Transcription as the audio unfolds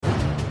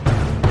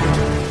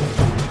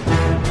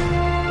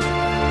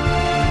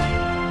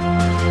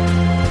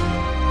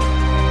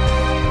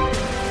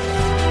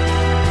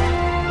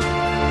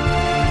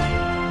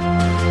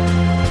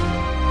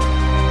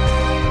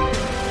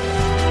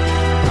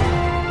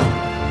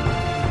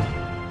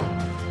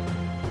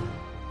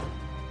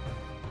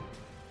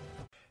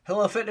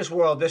Hello, Fitness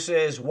World. This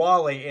is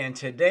Wally, and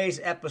today's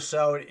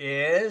episode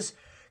is: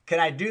 can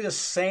I do the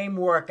same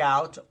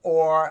workout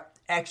or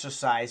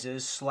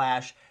exercises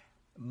slash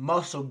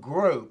muscle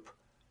group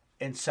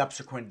in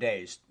subsequent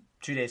days,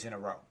 2 days in a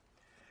row?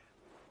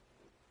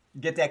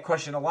 Get that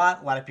question a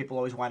lot. A lot of people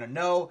always want to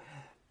know.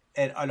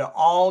 It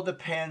all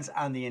depends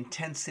on the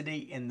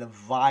intensity and the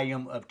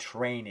volume of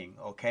training,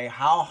 okay?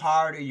 How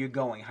hard are you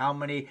going? How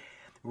many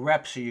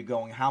reps are you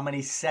going? How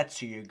many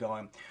sets are you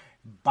going?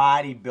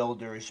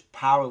 Bodybuilders,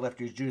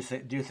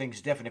 powerlifters do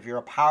things different. If you're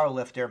a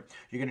powerlifter,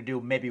 you're going to do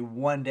maybe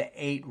 1 to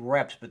 8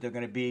 reps, but they're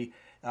going to be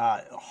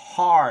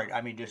hard.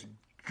 I mean, just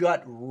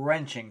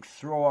gut-wrenching,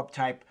 throw-up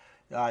type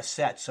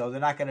sets. So they're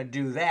not going to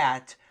do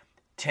that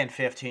 10,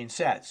 15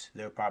 sets.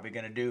 They're probably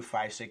going to do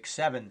 5, 6,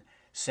 7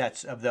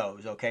 sets of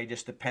those, okay?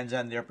 Just depends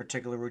on their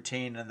particular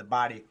routine and the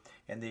body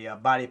and the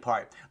body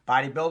part.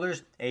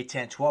 Bodybuilders, 8,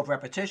 10, 12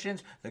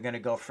 repetitions. They're going to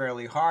go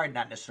fairly hard,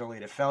 not necessarily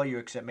to failure,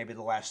 except maybe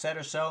the last set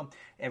or so.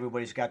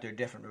 Everybody's got their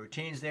different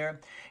routines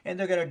there. And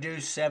they're going to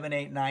do 7,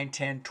 8, 9,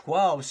 10,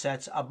 12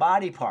 sets a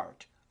body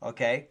part,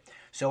 okay?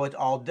 So it's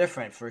all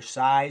different for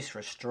size,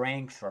 for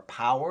strength, for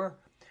power.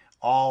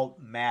 All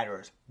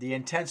matters. The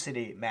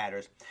intensity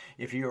matters.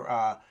 If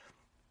you're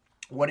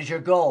what is your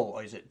goal?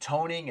 Is it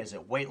toning? Is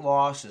it weight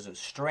loss? Is it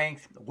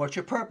strength? What's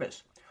your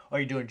purpose? Are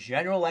you doing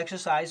general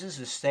exercises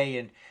to stay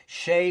in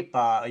shape?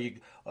 Are you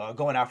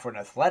going out for an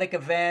athletic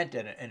event,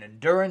 an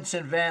endurance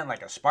event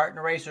like a Spartan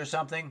race or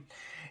something?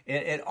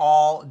 It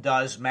all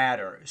does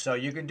matter. So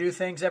you can do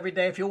things every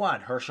day if you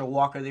want. Herschel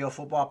Walker, the old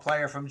football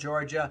player from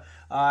Georgia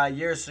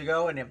years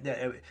ago, and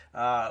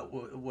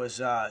was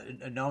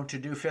known to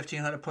do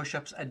 1,500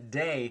 push-ups a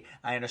day.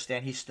 I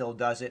understand he still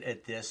does it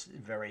at this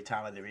very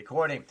time of the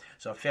recording.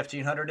 So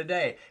 1,500 a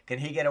day. Can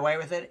he get away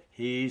with it?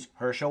 He's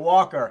Herschel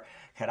Walker.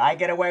 Can I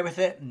get away with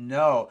it?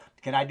 No.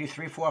 Can I do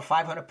 300, 400,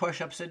 500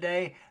 push-ups a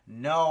day?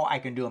 No. I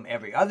can do them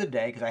every other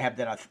day because I have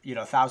done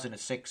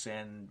 1,006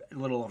 in a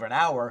little over an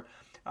hour.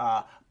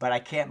 But I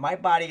can't. My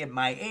body at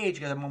my age,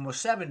 because I'm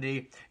almost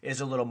 70,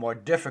 is a little more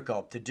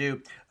difficult to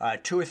do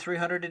 200 or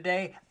 300 a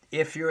day.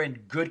 If you're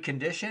in good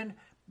condition,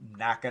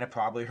 not going to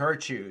probably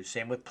hurt you.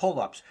 Same with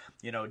pull-ups.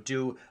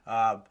 Do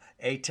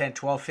 8, 10,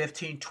 12,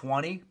 15,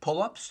 20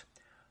 pull-ups,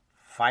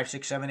 5,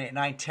 6, 7, 8,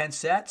 9, 10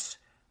 sets.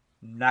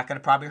 Not going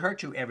to probably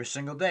hurt you every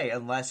single day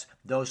unless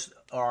those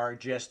are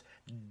just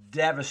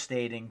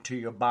devastating to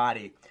your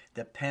body.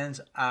 Depends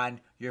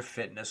on your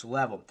fitness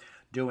level.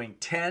 Doing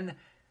 10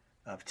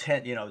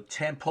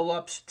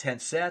 pull-ups, 10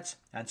 sets,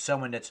 and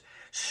someone that's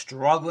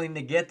struggling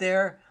to get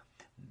there,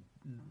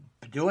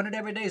 doing it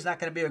every day is not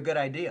going to be a good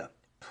idea.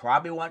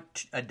 Probably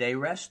want a day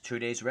rest, 2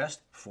 days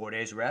rest, 4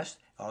 days rest.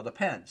 All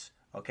depends,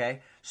 okay?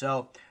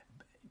 So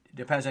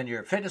depends on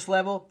your fitness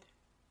level,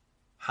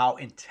 how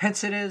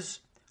intense it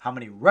is, how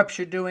many reps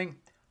you're doing,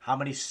 how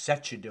many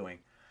sets you're doing.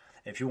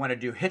 If you want to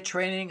do HIIT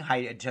training, high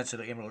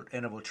intensity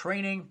interval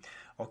training,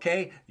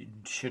 okay, you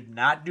should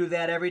not do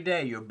that every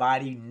day. Your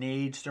body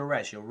needs to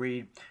rest.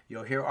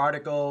 You'll hear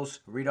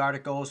articles, read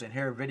articles, and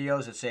hear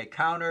videos that say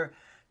counter.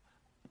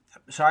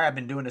 Sorry, I've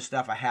been doing this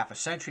stuff a half a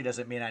century.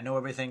 Doesn't mean I know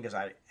everything, because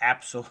I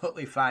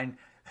absolutely find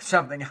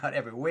something out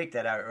every week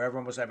or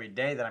almost every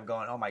day that I'm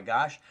going, oh my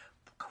gosh,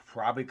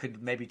 probably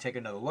could maybe take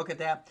another look at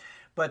that.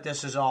 But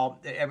this is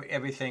all,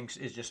 everything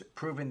is just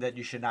proving that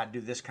you should not do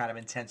this kind of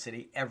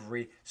intensity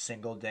every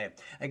single day.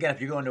 Again,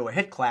 if you're going to a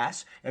HIIT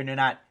class and you're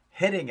not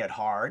hitting it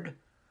hard,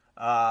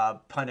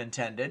 pun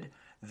intended,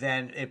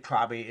 then it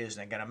probably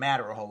isn't going to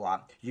matter a whole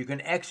lot. You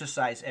can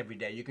exercise every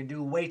day. You can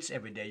do weights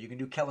every day. You can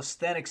do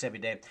calisthenics every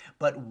day.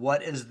 But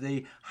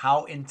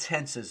how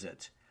intense is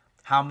it?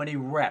 How many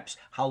reps?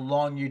 How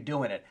long you're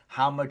doing it?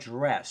 How much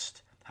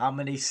rest? How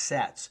many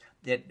sets?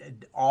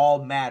 It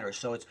all matters.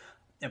 So it's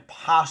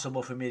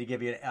impossible for me to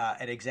give you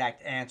an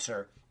exact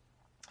answer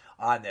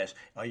on this.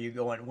 Are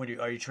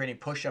you training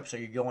push-ups? Are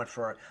you going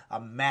for a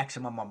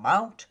maximum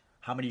amount?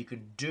 How many you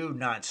can do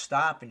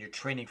nonstop, and you're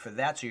training for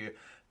that? So you're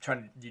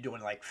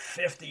doing like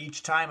 50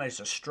 each time, and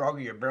it's a struggle.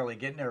 You're barely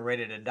getting there,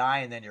 ready to die,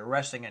 and then you're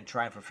resting and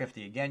trying for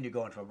 50 again. You're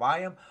going for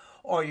volume,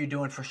 or you're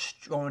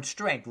going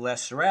strength,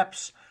 less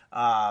reps,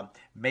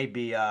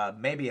 maybe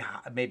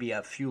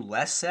a few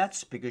less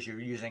sets because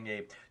you're using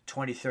a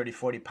 20, 30,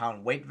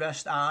 40-pound weight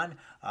vest on,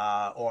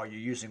 or you're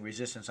using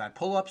resistance on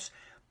pull-ups.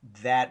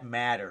 That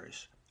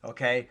matters,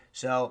 okay?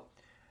 So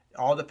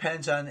all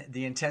depends on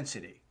the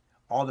intensity.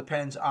 All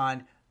depends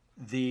on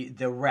the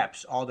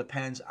reps. All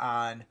depends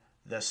on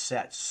the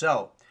sets.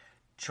 So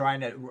trying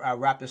to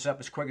wrap this up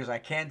as quick as I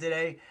can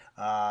today.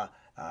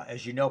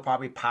 As you know,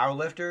 probably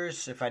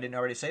powerlifters, if I didn't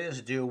already say this,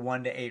 do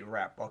 1 to 8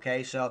 rep,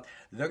 okay? So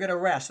they're going to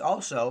rest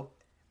also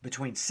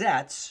between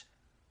sets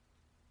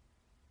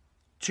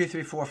 2,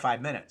 3, 4,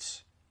 5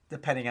 minutes,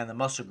 depending on the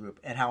muscle group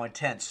and how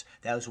intense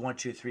those 1,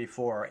 2, 3,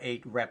 4, or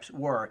 8 reps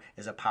were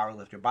as a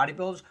powerlifter.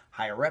 Bodybuilders,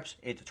 higher reps,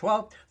 8 to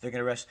 12. They're going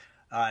to rest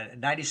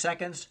 90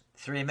 seconds,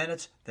 3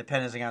 minutes,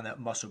 depending on the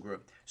muscle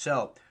group.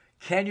 So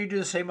can you do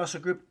the same muscle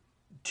group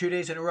 2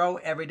 days in a row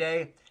every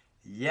day?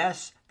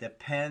 Yes,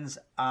 depends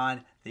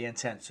on the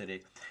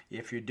intensity.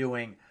 If you're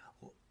doing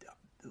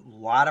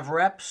lot of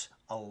reps,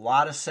 a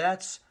lot of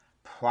sets,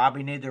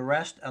 probably need the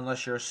rest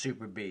unless you're a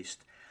super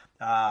beast.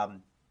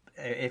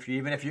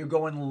 Even if you're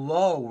going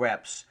low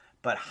reps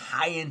but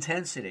high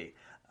intensity,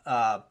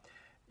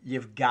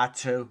 you've got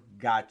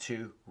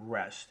to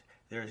rest.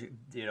 There's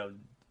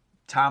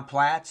Tom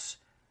Platz,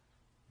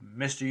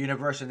 Mr.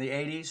 Universe in the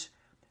 80s,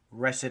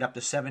 rested up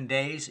to 7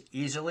 days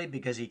easily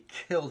because he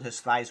killed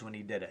his thighs when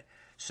he did it.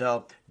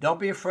 So don't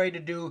be afraid to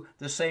do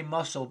the same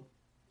muscle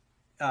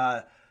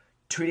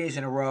 2 days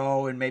in a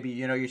row, and maybe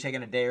you're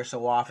taking a day or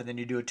so off, and then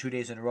you do it 2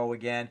 days in a row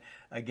again.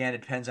 Again,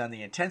 it depends on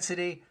the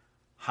intensity,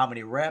 how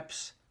many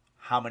reps,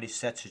 how many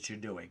sets that you're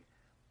doing.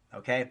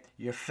 Okay,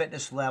 your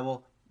fitness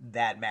level,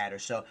 that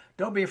matters. So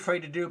don't be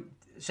afraid to do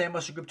same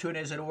muscle group 2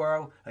 days in a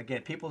row.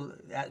 Again, people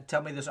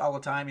tell me this all the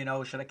time.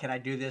 Can I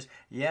do this?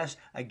 Yes.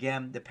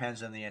 Again,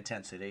 depends on the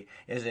intensity.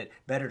 Is it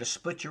better to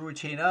split your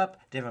routine up,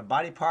 different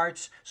body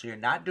parts, so you're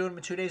not doing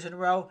them 2 days in a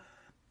row?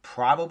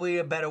 Probably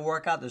a better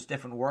workout. There's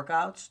different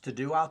workouts to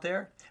do out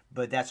there,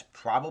 but that's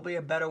probably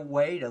a better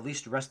way to at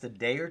least rest a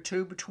day or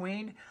two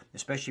between,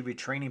 especially if you're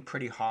training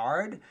pretty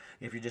hard.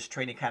 If you're just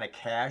training kind of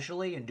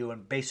casually and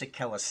doing basic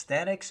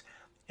calisthenics,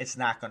 it's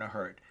not going to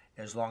hurt,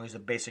 as long as the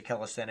basic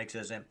calisthenics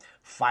isn't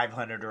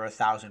 500 or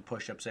 1,000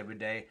 push-ups every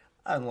day,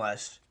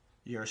 unless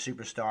you're a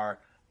superstar,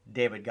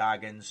 David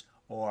Goggins,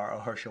 or a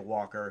Herschel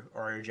Walker,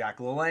 or a Jack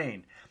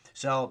LaLanne.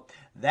 So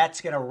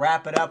that's going to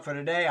wrap it up for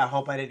today. I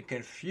hope I didn't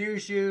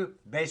confuse you.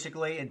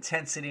 Basically,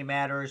 intensity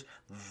matters.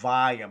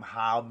 Volume,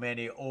 how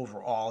many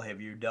overall have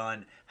you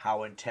done?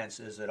 How intense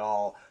is it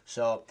all?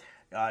 So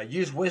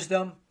use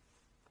wisdom.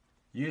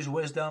 Use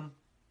wisdom.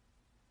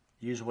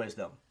 Use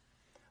wisdom.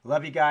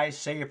 Love you guys.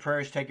 Say your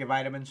prayers. Take your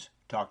vitamins.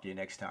 Talk to you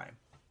next time.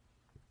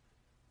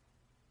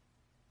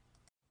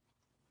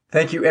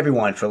 Thank you,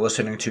 everyone, for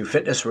listening to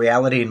Fitness,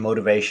 Reality, and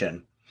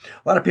Motivation.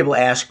 A lot of people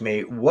ask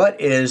me, what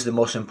is the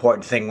most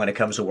important thing when it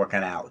comes to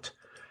working out?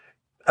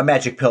 A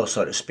magic pill,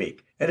 so to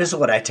speak. And this is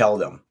what I tell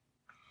them.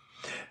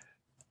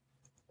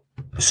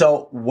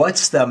 So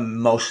what's the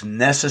most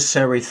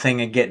necessary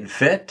thing in getting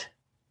fit?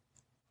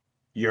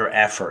 Your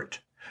effort.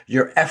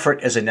 Your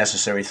effort is a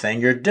necessary thing.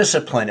 Your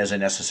discipline is a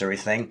necessary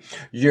thing.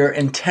 Your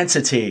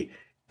intensity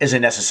is a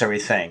necessary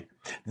thing.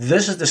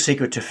 This is the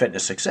secret to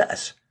fitness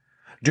success.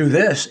 Do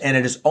this, and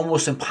it is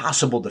almost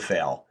impossible to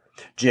fail.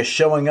 Just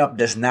showing up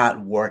does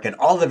not work, and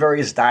all the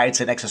various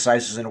diets and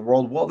exercises in the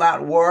world will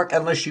not work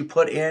unless you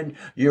put in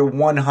your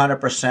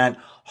 100%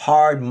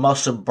 hard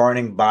muscle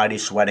burning body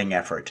sweating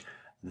effort.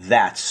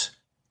 That's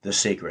the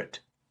secret.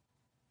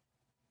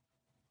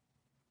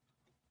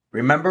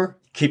 Remember,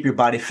 keep your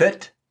body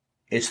fit.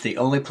 It's the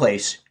only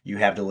place you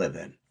have to live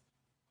in.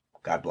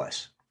 God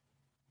bless.